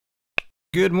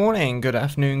Good morning, good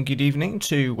afternoon, good evening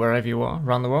to wherever you are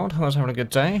around the world. Who's having a good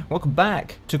day? Welcome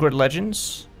back to Grid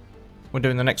Legends. We're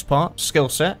doing the next part, skill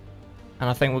set, and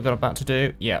I think we're about to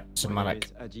do, cinematic. My name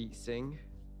is Ajit Singh.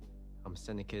 I'm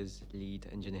Seneca's lead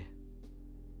engineer.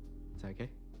 Is that okay?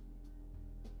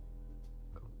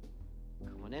 Cool.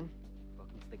 Come on in.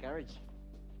 Welcome to the garage.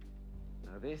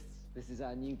 Now this is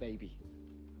our new baby.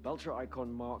 Ultra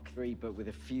Icon Mark III, but with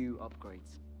a few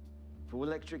upgrades. Full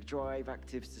electric drive,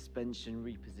 active suspension,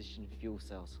 repositioned fuel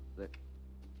cells. Look,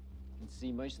 you can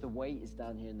see most of the weight is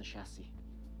down here in the chassis.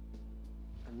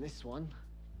 And this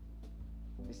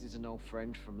is an old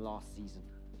friend from last season.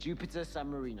 Jupiter San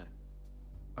Marino.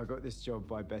 I got this job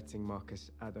by betting Marcus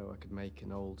Addo I could make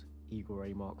an old Eagle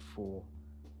Ray Mark IV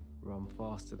run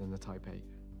faster than the Type 8.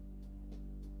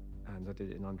 And I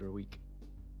did it in under a week.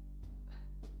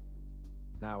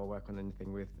 Now I work on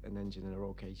anything with an engine and a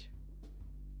roll cage.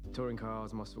 Touring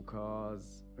cars, muscle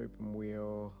cars, open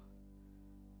wheel.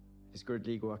 If it's grid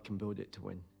legal, I can build it to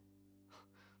win.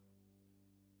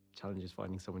 Challenge is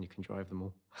finding someone who can drive them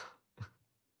all.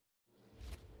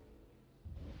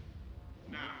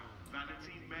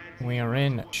 We are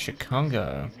in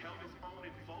Chicago.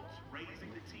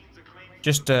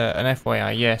 Just an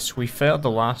FYI, yes, we failed the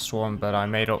last one, but I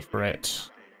made up for it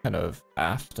kind of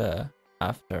after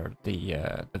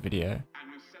the video.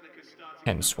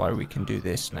 Hence why we can do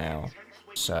this now.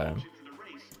 So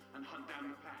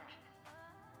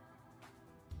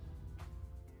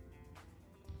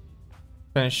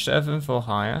finish 7th or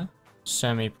higher,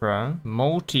 semi-pro,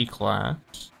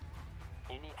 multi-class.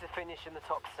 You need to finish in the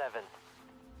top 7.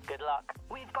 Good luck.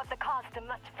 We've got the cars to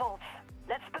match faults.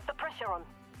 Let's put the pressure on.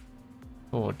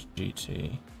 Ford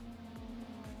GT.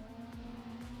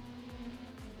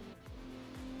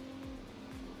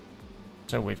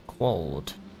 So we've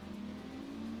qualled.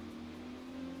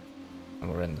 And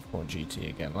we're in the Ford GT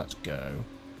again. Let's go.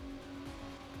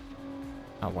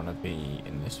 I want to be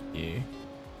in this view.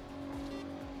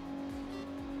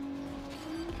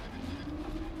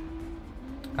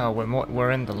 Oh, we're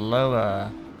in the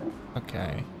lower.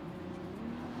 Okay.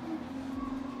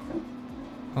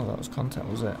 Oh, that was content,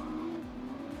 was it?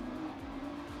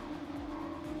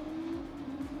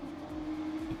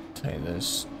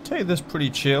 Take this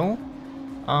pretty chill,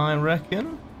 I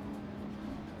reckon.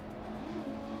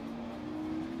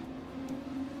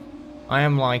 I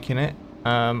am liking it.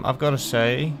 I've got to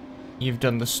say, you've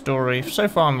done the story. So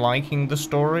far, I'm liking the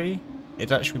story.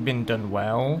 It's actually been done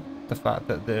well. The fact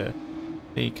that the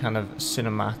kind of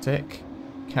cinematic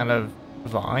kind of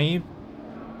vibe,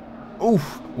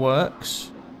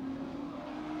 works.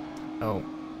 Oh,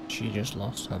 she just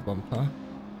lost her bumper.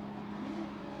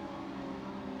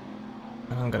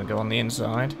 And I'm gonna go on the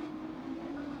inside.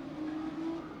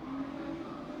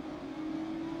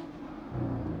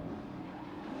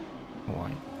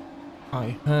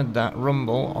 I heard that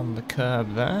rumble on the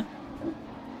curb there.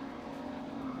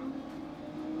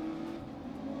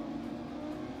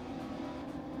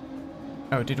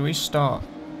 Oh, did we start?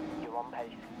 You're on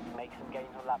pace. Make some gains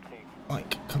on lap 2.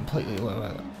 Like, completely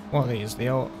lower. What are these? The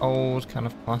old kind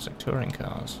of classic touring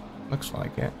cars. Looks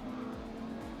like it.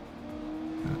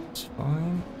 That's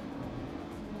fine.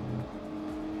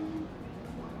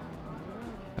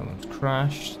 Someone's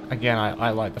crashed. Again, I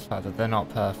like the fact that they're not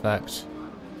perfect.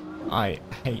 I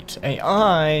hate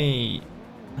AI.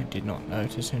 I did not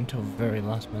notice until very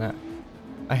last minute.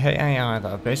 I hate AI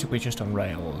that are basically just on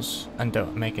rails and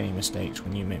don't make any mistakes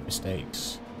when you make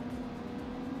mistakes.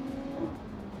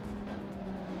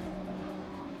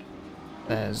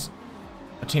 There's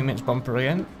a teammate's bumper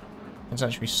again. It's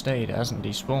actually stayed, it hasn't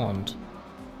despawned.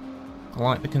 I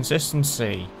like the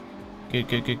consistency. Good,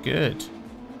 good, good, good.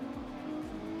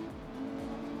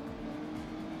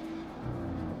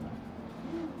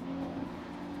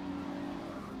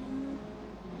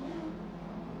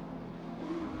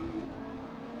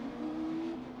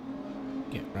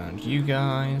 Get around you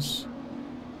guys.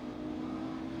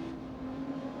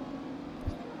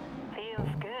 Feels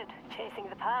good, chasing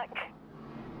the pack.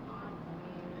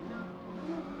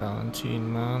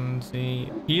 Valentine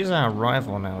Manzi. He's our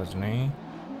rival now, isn't he?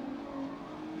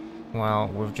 Well,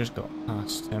 we've just got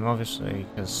past him, obviously,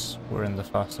 because we're in the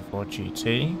faster Ford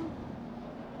GT.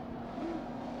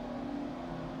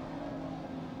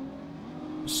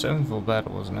 Seventh or better,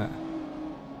 wasn't it?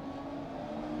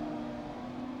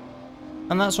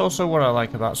 And that's also what I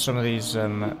like about some of these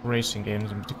racing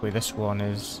games, and particularly this one,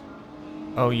 is,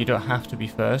 oh, you don't have to be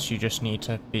first, you just need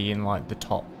to be in, like, the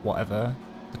top whatever,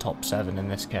 the top 7 in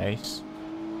this case.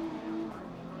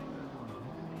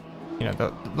 You know,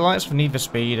 the likes for Need for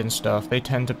Speed and stuff, they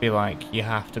tend to be like, you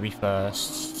have to be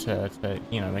first to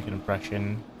you know, make an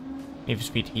impression. Need for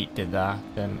Speed Heat did that,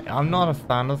 and I'm not a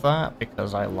fan of that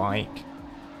because I like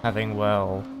having,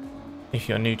 well, if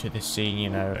you're new to this scene, you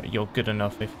know, you're good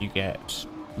enough if you get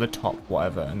the top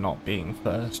whatever and not being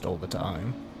first all the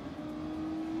time.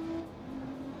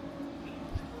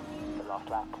 The last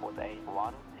lap was a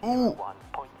 1:01.0.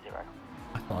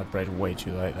 I thought I braked way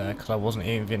too late there because I wasn't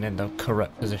even in the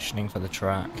correct positioning for the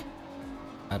track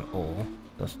at all.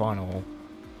 The final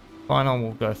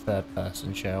we'll go third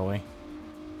person, shall we?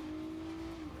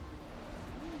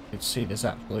 You can see this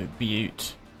absolute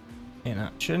beaut in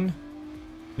action.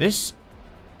 This,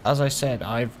 as I said,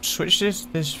 I've switched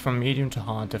this from medium to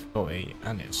hard difficulty,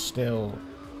 and it's still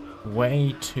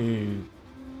way too...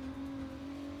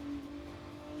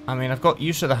 I mean, I've got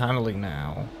used to the handling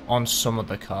now on some of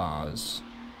the cars.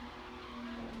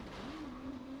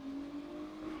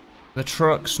 The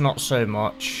trucks, not so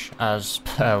much as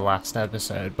per last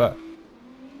episode, but,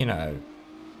 you know,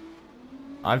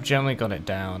 I've generally got it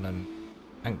down and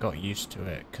got used to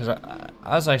it. Because,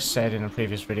 as I said in a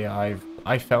previous video,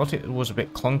 I felt it was a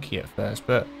bit clunky at first,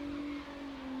 but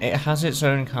it has its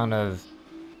own kind of...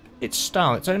 its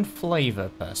style, its own flavour,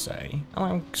 per se. And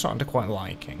I'm starting to quite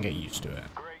like it and get used to it.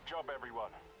 Great job, everyone.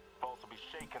 Bolts will be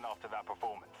shaken after that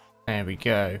performance. There we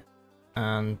go.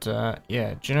 And,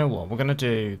 yeah, do you know what? We're going to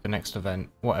do the next event,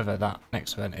 whatever that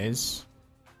next event is.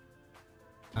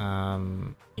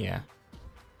 Yeah.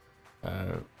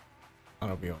 So,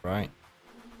 that'll be alright.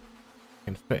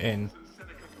 Can fit in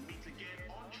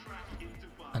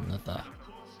another.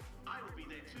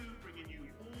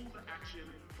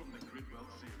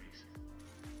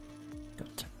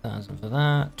 Got 10,000 for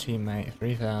that, teammate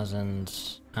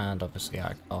 3,000, and obviously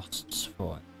our costs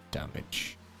for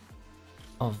damage.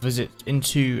 I'll visit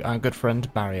into our good friend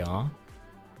Barrier.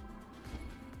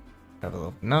 Level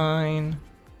of 9.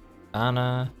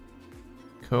 Anna.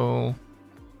 Cool.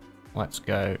 Let's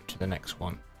go to the next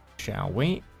one, shall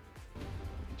we?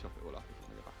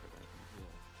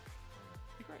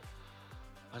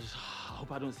 I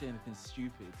hope I don't say anything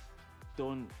stupid.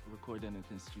 Don't record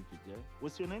anything stupid, yeah?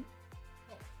 What's your name?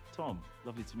 Tom.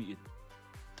 Lovely to meet you.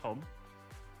 Tom?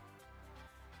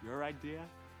 You're right, dear?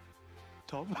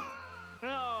 Tom?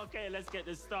 Okay, let's get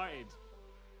this started.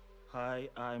 Hi,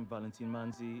 I'm Valentin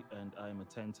Manzi, and I'm a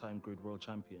 10-time Grid World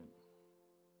Champion.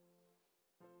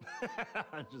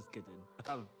 I'm just kidding.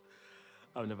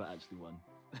 I've never actually won.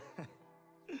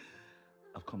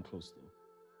 I've come close, though.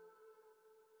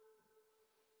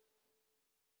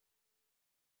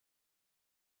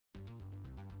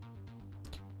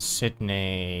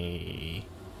 Sydney.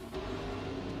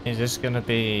 Is this gonna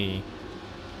be...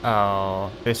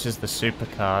 Oh, this is the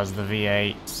supercars, the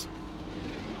V8s.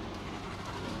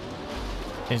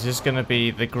 Is this gonna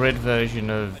be the grid version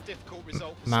of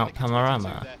Mount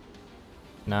Panorama?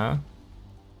 No?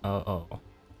 Oh.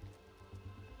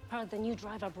 Heard the new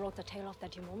driver brought the tail off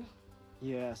that Timon.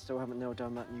 Yeah, still haven't nailed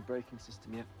down that new braking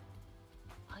system yet.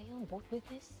 Are you on board with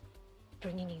this?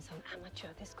 Bringing in some amateur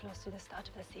this close to the start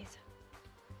of the season.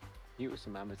 You were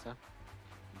some amateur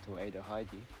until Ada hired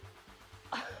you.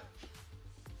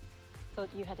 Thought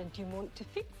you had a Dumont to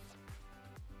fix.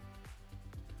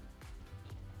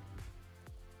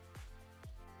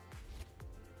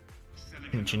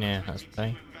 Engineer has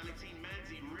pay.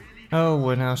 Oh,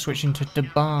 we're now switching to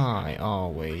Dubai, are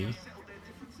we?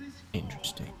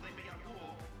 Interesting.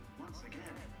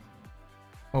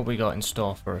 What we got in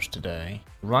store for us today?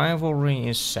 Rivalry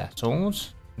is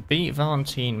settled. Beat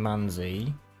Valentin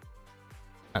Manzi.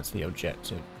 That's the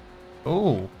objective.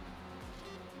 Oh.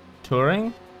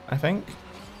 Touring, I think.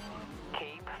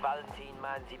 Keep Valentin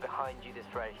Manzi behind you this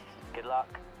race. Good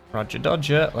luck. Roger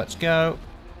Dodger, let's go.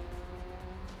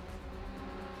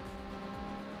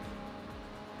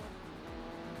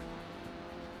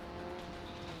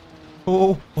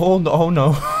 Oh no, oh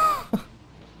no.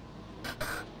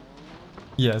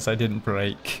 Yes, I didn't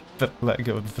brake, but let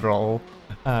go of the throttle.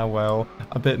 Ah well,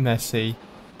 a bit messy.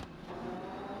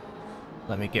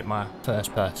 Let me get my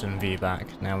first person view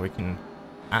back. Now we can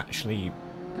actually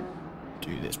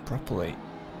do this properly.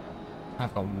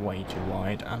 I've gone way too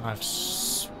wide and I've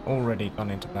already gone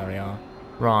into barrier.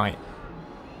 Right,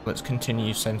 let's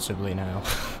continue sensibly now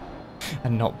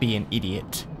and not be an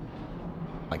idiot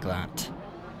like that.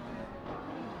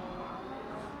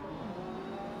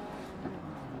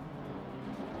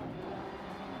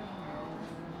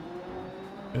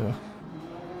 Ugh.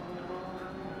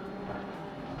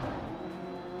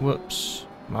 Whoops,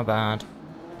 my bad.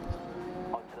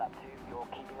 On to lap 2, you're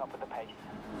keeping up with the pace.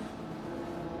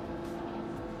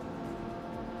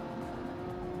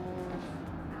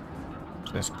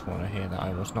 This corner here that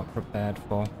I was not prepared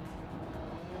for.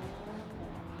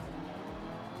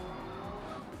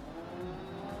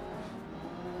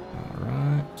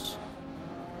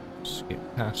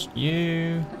 past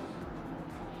you.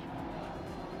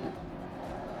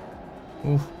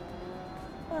 Oof.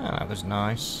 Ah, that was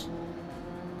nice.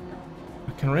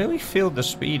 I can really feel the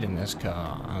speed in this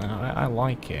car, and I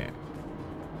like it.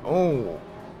 Oh,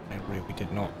 I really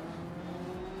did not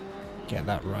get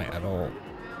that right at all.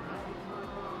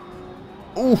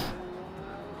 Oof!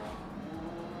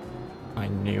 I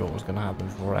knew what was going to happen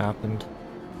before it happened.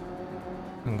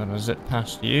 I'm going to zip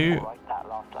past you. Alright, that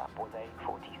last lap was a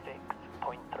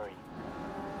 46.3.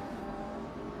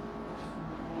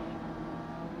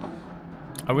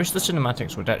 I wish the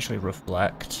cinematics would actually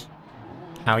reflect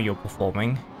how you're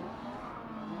performing,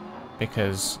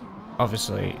 because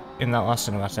obviously in that last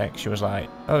cinematic she was like,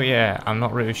 oh yeah, I'm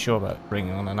not really sure about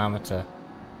bringing on an amateur,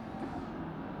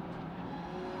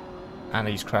 and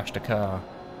he's crashed a car.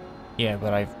 Yeah,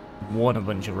 but I've won a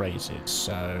bunch of races,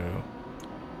 so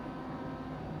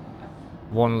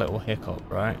one little hiccup,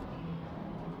 right?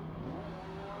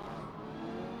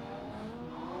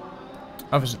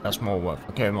 Obviously that's more work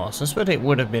for Codemasters, but it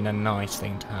would have been a nice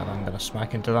thing to have. I'm going to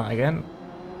smack into that again,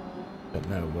 but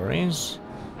no worries.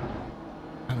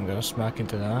 I'm going to smack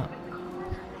into that.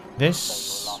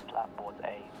 This Last lap was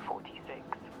a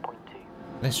 46.2.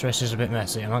 This race is a bit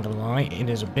messy, I'm not going to lie, it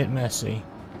is a bit messy.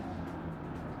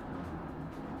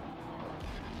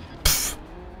 Pfft.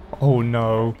 Oh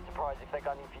no. Surprised if they're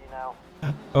gunning for you now.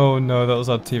 Oh no, that was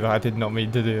odd too, but I did not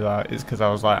mean to do that. It's because I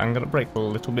was like, I'm going to brake a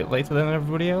little bit later than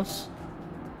everybody else.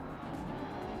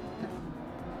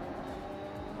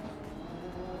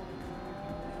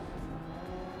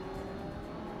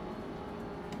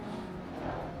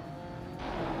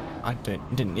 I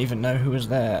didn't even know who was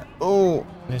there. Oh,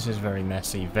 this is very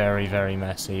messy, very, very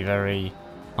messy, very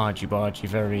argy-bargy,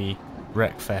 very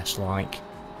Wreckfest-like.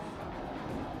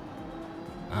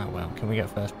 Ah well, can we get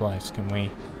first place? Can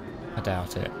we? I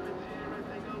doubt it.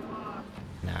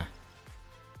 Nah.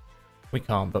 We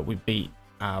can't, but we beat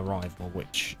our rival,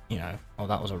 which, you know, oh,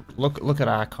 that was a... Look at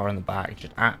our car in the back,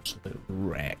 just absolute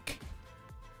wreck.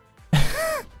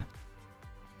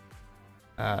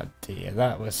 Oh dear,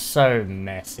 that was so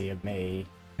messy of me.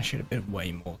 I should have been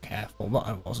way more careful, but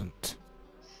I wasn't.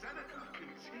 Seneca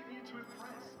continued to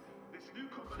impress. This new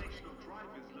combination of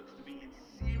drivers looks to be in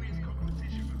serious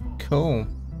competition with Cool.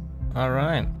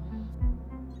 Alright.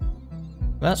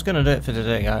 That's going to do it for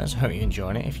today, guys. Hope you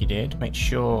enjoyed it. If you did, make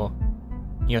sure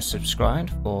you're subscribed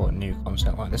for new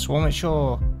content like this one. Make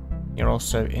sure you're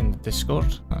also in the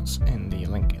Discord. That's in the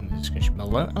link in the description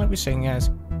below. And I'll be seeing you guys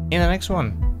in the next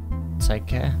one. Take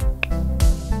care.